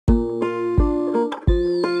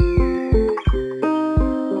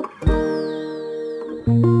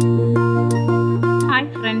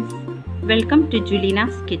Welcome to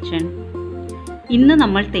Julina's kitchen. ഇന്ന്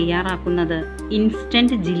നമ്മൾ തയ്യാറാക്കുന്നത്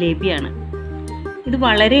ഇൻസ്റ്റൻറ്റ് ജിലേബിയാണ്. ഇത്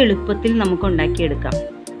വളരെ എളുപ്പത്തിൽ നമുക്ക് ഉണ്ടാക്കിയെടുക്കാം.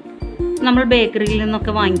 നമ്മൾ ബേക്കറിയിൽ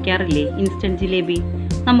നിന്നൊക്കെ വാങ്ങിക്കാറില്ലേ ഇൻസ്റ്റൻറ്റ് ജിലേബി,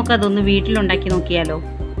 നമുക്കതൊന്ന് വീട്ടിലുണ്ടാക്കി നോക്കിയാലോ?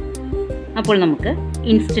 അപ്പോൾ നമുക്ക്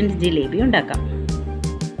ഇൻസ്റ്റൻറ്റ് ജിലേബി ഉണ്ടാക്കാം.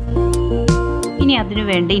 ഇനി അതിനു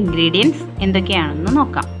വേണ്ട ഇൻഗ്രീഡിയൻസ് എന്തൊക്കെയാണെന്ന്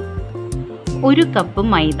നോക്കാം. 1 കപ്പ്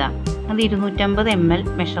മൈദ, അത് 250 ml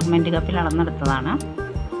മെഷർമെൻറ്റ് കപ്പിൽ അളന്നെടുത്തതാണ്.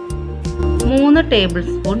 3 ടേബിൾ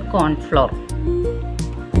സ്പൂൺ കോൺഫ്ലോർ,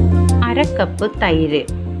 1/2 കപ്പ് തൈര്,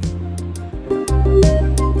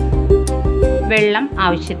 വെള്ളം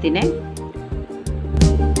ആവശ്യത്തിന്,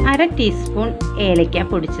 1/2 ടീസ്പൂൺ ഏലക്ക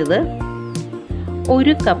പൊടിച്ചത്,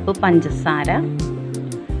 1 കപ്പ് പഞ്ചസാര,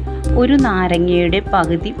 1 നാരങ്ങയുടെ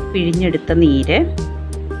പകുതി പിഴിഞ്ഞെടുത്ത നീര്,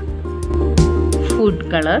 food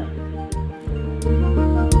colour,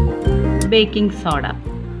 baking soda,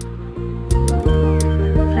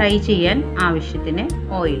 fry ചെയ്യാൻ ആവശ്യത്തിന്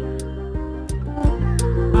ഓയിൽ.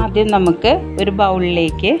 ആദ്യം നമുക്ക് ഒരു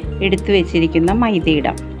ബൗളിലേക്ക് എടുത്തു വെച്ചിരിക്കുന്ന മൈദ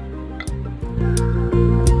ഇടാം.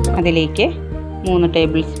 അതിലേക്ക് 3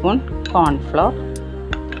 ടേബിൾ സ്പൂൺ കോൺഫ്ലോർ,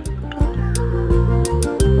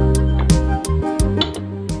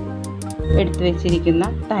 എടുത്തു വെച്ചിരിക്കുന്ന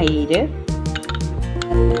തൈര്,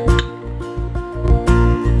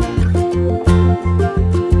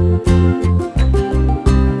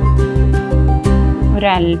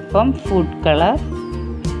 ഒരൽപ്പം food colour,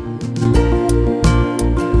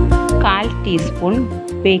 1/4 teaspoon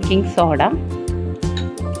baking soda.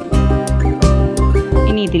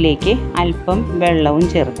 ഇനി ഇതിലേക്ക് അല്പം വെള്ളവും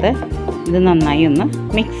ചേർത്ത് ഇത് നന്നായി ഒന്ന്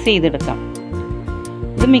മിക്സ് ചെയ്തെടുക്കാം.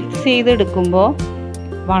 ഇത് മിക്സ് ചെയ്തെടുക്കുമ്പോൾ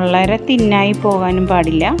വളരെ തിന്നായി പോകാനും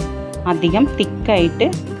പാടില്ല, അധികം തിക്കായിട്ട്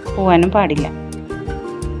പോകാനും പാടില്ല.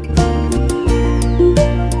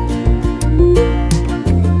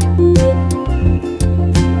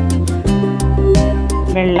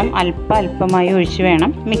 വെള്ളം അല്പമായി ഒഴിച്ച്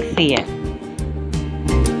വേണം മിക്സ് ചെയ്യാൻ.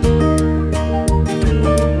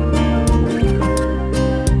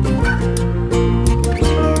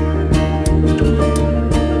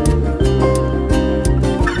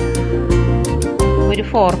 ഒരു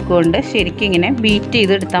ഫോർക്ക് കൊണ്ട് ശരിക്കും ഇങ്ങനെ ബീറ്റ്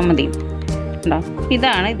ചെയ്തെടുത്താൽ മതി.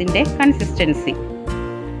 ഇതാണ് ഇതിൻ്റെ കൺസിസ്റ്റൻസി.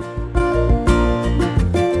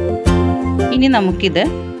 ഇനി നമുക്കിത്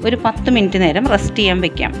ഒരു 10 മിനിറ്റ് നേരം റെസ്റ്റ് ചെയ്യാൻ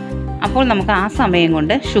വെക്കാം. അപ്പോൾ നമുക്ക് ആ സമയം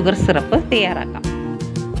കൊണ്ട് ഷുഗർ സിറപ്പ് തയ്യാറാക്കാം.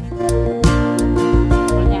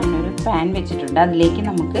 ഞാനൊരു പാൻ വെച്ചിട്ടുണ്ട്. അതിലേക്ക്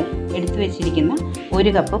നമുക്ക് എടുത്തു വെച്ചിരിക്കുന്ന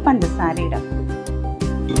 1 കപ്പ് പഞ്ചസാര ഇടാം.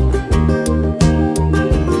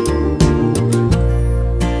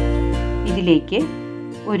 ഇതിലേക്ക്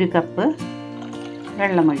 1 കപ്പ്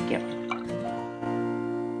വെള്ളമൊഴിക്കാം.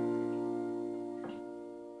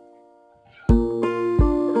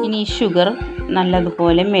 ഇനി ഷുഗർ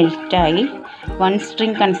നല്ലതുപോലെ മെൽറ്റായി 1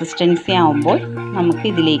 സ്ട്രിങ് കൺസിസ്റ്റൻസി ആവുമ്പോൾ നമുക്ക്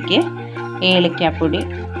ഇതിലേക്ക് ഏലക്കാപ്പൊടി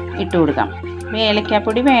ഇട്ട് കൊടുക്കാം.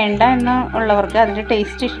 ഏലക്കാപ്പൊടി വേണ്ട എന്നുള്ളവർക്ക്, അതിൻ്റെ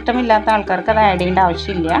ടേസ്റ്റ് ഇഷ്ടമില്ലാത്ത ആൾക്കാർക്ക് അത് ആഡ് ചെയ്യേണ്ട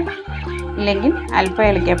ആവശ്യമില്ല. ഇല്ലെങ്കിൽ അല്പം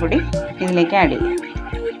ഏലക്കാപ്പൊടി ഇതിലേക്ക് ആഡ് ചെയ്യാം.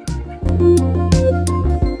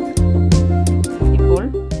 ഇപ്പോൾ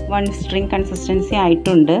 1 സ്ട്രിങ് കൺസിസ്റ്റൻസി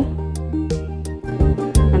ആയിട്ടുണ്ട്.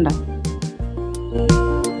 കണ്ടോ?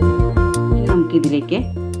 നമുക്കിതിലേക്ക്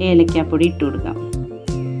ഏലക്കാപ്പൊടി ഇട്ട് കൊടുക്കാം.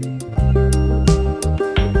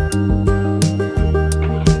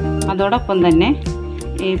 അതോടൊപ്പം തന്നെ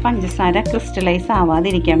ഈ പഞ്ചസാര ക്രിസ്റ്റലൈസ്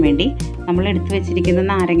ആവാതിരിക്കാൻ വേണ്ടി നമ്മൾ എടുത്തു വെച്ചിരിക്കുന്ന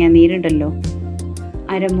നാരങ്ങ നീരുണ്ടല്ലോ,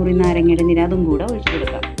 അരമുറി നാരങ്ങയുടെ നീര്, അതും കൂടെ ഒഴിച്ചു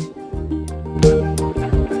കൊടുക്കാം.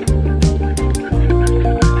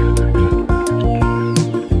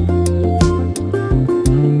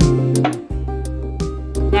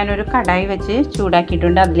 ഞാനൊരു കടായി വെച്ച്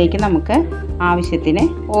ചൂടാക്കിയിട്ടുണ്ട്. അതിലേക്ക് നമുക്ക് ആവശ്യത്തിന്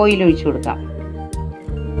ഓയിൽ ഒഴിച്ചു കൊടുക്കാം.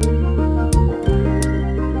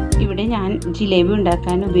 ഇവിടെ ഞാൻ ജിലേബി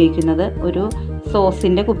ഉണ്ടാക്കാൻ ഉപയോഗിക്കുന്നത് ഒരു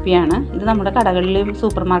സോസിൻ്റെ കുപ്പിയാണ്. ഇത് നമ്മുടെ കടകളിലും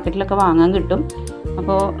സൂപ്പർ മാർക്കറ്റിലൊക്കെ വാങ്ങാൻ കിട്ടും.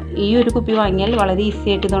 അപ്പോൾ ഈ ഒരു കുപ്പി വാങ്ങിയാൽ വളരെ ഈസി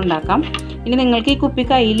ആയിട്ട് ഇത് ഉണ്ടാക്കാം. ഇനി നിങ്ങൾക്ക് ഈ കുപ്പി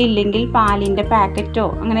കയ്യിലില്ലെങ്കിൽ പാലിൻ്റെ പാക്കറ്റോ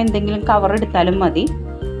അങ്ങനെ എന്തെങ്കിലും കവർ എടുത്താലും മതി.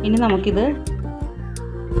 ഇനി നമുക്കിത്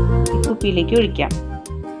ഈ കുപ്പിയിലേക്ക് ഒഴിക്കാം.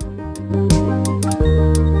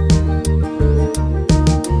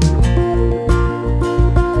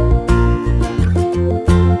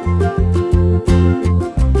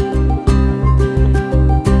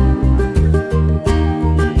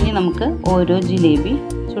 നമുക്ക് ഓരോ ജിലേബി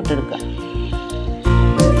ചുട്ടെടുക്കാം.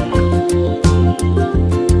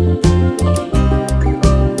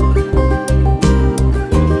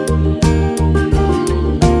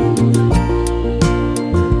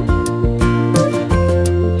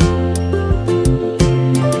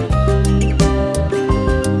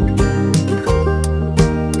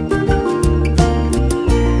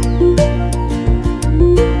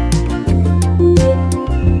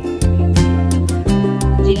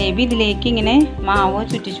 ഇതിലേക്ക് ഇങ്ങനെ മാവ്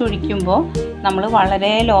ചുറ്റിച്ചൊഴിക്കുമ്പോൾ നമ്മൾ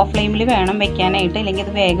വളരെ ലോ ഫ്ലെയിമിൽ വേണം വെക്കാനായിട്ട്, അല്ലെങ്കിൽ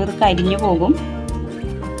ഇത് വേഗം ഇത് കരിഞ്ഞു പോകും.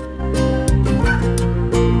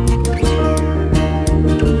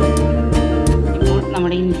 ഇപ്പോൾ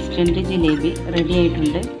നമ്മുടെ ഇൻസ്റ്റൻറ്റ് ജിലേബി റെഡി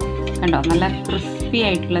ആയിട്ടുണ്ട്. കണ്ടോ, നല്ല ക്രിസ്പി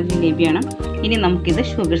ആയിട്ടുള്ള ജിലേബിയാണ്. ഇനി നമുക്കിത്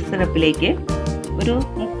ഷുഗർ സിറപ്പിലേക്ക് ഒരു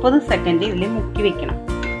 30 സെക്കൻഡ് ഇതിൽ മുക്കി വെക്കണം.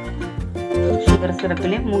 ഷുഗർ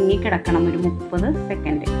സിറപ്പിൽ മുങ്ങിക്കിടക്കണം ഒരു 30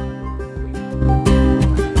 സെക്കൻഡ്.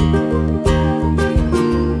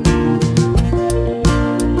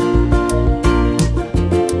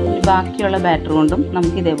 ബാക്കിയുള്ള ബാറ്റർ കൊണ്ടും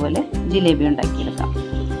നമുക്ക് ഇതേപോലെ ജിലേബി ഉണ്ടാക്കിയെടുക്കാം.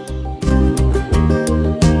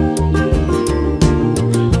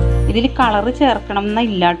 ഇതിൽ കളറ് ചേർക്കണം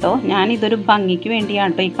എന്നില്ല കേട്ടോ. ഞാനിതൊരു ഭംഗിക്ക്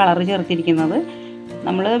വേണ്ടിയാണ് കേട്ടോ ഈ കളറ് ചേർത്തിരിക്കുന്നത്.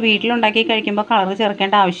 നമ്മൾ വീട്ടിലുണ്ടാക്കി കഴിക്കുമ്പോൾ കളറ്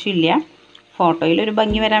ചേർക്കേണ്ട ആവശ്യമില്ല. ഫോട്ടോയിൽ ഒരു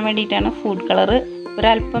ഭംഗി വരാൻ വേണ്ടിയിട്ടാണ് ഫുഡ് കളറ്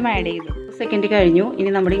ഒരല്പം ആഡ് ചെയ്തത്. സെക്കൻഡ് കഴിഞ്ഞു.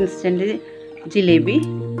 ഇനി നമ്മുടെ ഇൻസ്റ്റൻറ്റ് ജിലേബി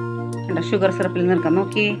കണ്ടോ ഷുഗർ സിറപ്പിൽ നിൽക്കാം.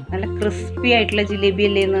 നോക്കി, നല്ല ക്രിസ്പി ആയിട്ടുള്ള ജിലേബി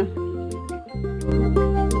അല്ലേ എന്ന്.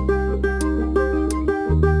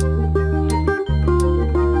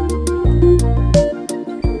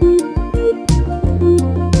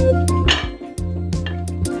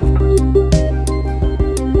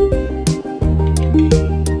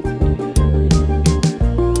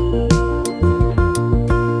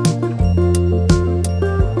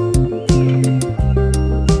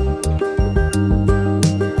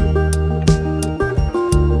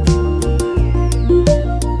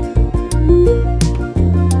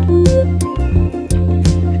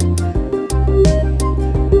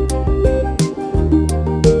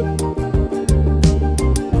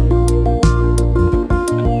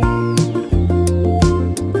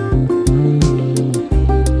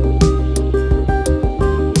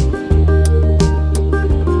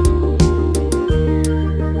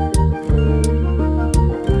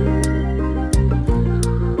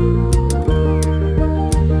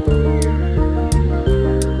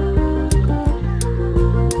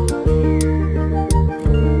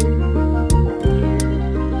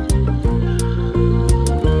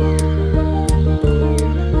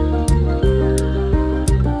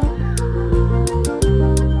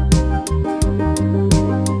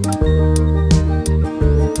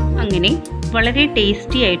 വളരെ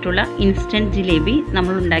ടേസ്റ്റി ആയിട്ടുള്ള ഇൻസ്റ്റൻറ്റ് ജിലേബി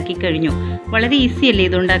നമ്മൾ ഉണ്ടാക്കി കഴിഞ്ഞു. വളരെ ഈസി അല്ലേ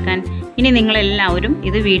ഇത് ഉണ്ടാക്കാൻ. ഇനി നിങ്ങളെല്ലാവരും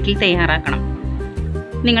ഇത് വീട്ടിൽ തയ്യാറാക്കണം.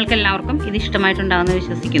 നിങ്ങൾക്കെല്ലാവർക്കും ഇത് ഇഷ്ടമായിട്ടുണ്ടാകുമെന്ന്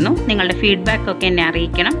വിശ്വസിക്കുന്നു. നിങ്ങളുടെ ഫീഡ്ബാക്കൊക്കെ എന്നെ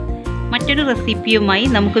അറിയിക്കണം. മറ്റൊരു റെസിപ്പിയുമായി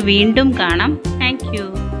നമുക്ക് വീണ്ടും കാണാം. Thank you.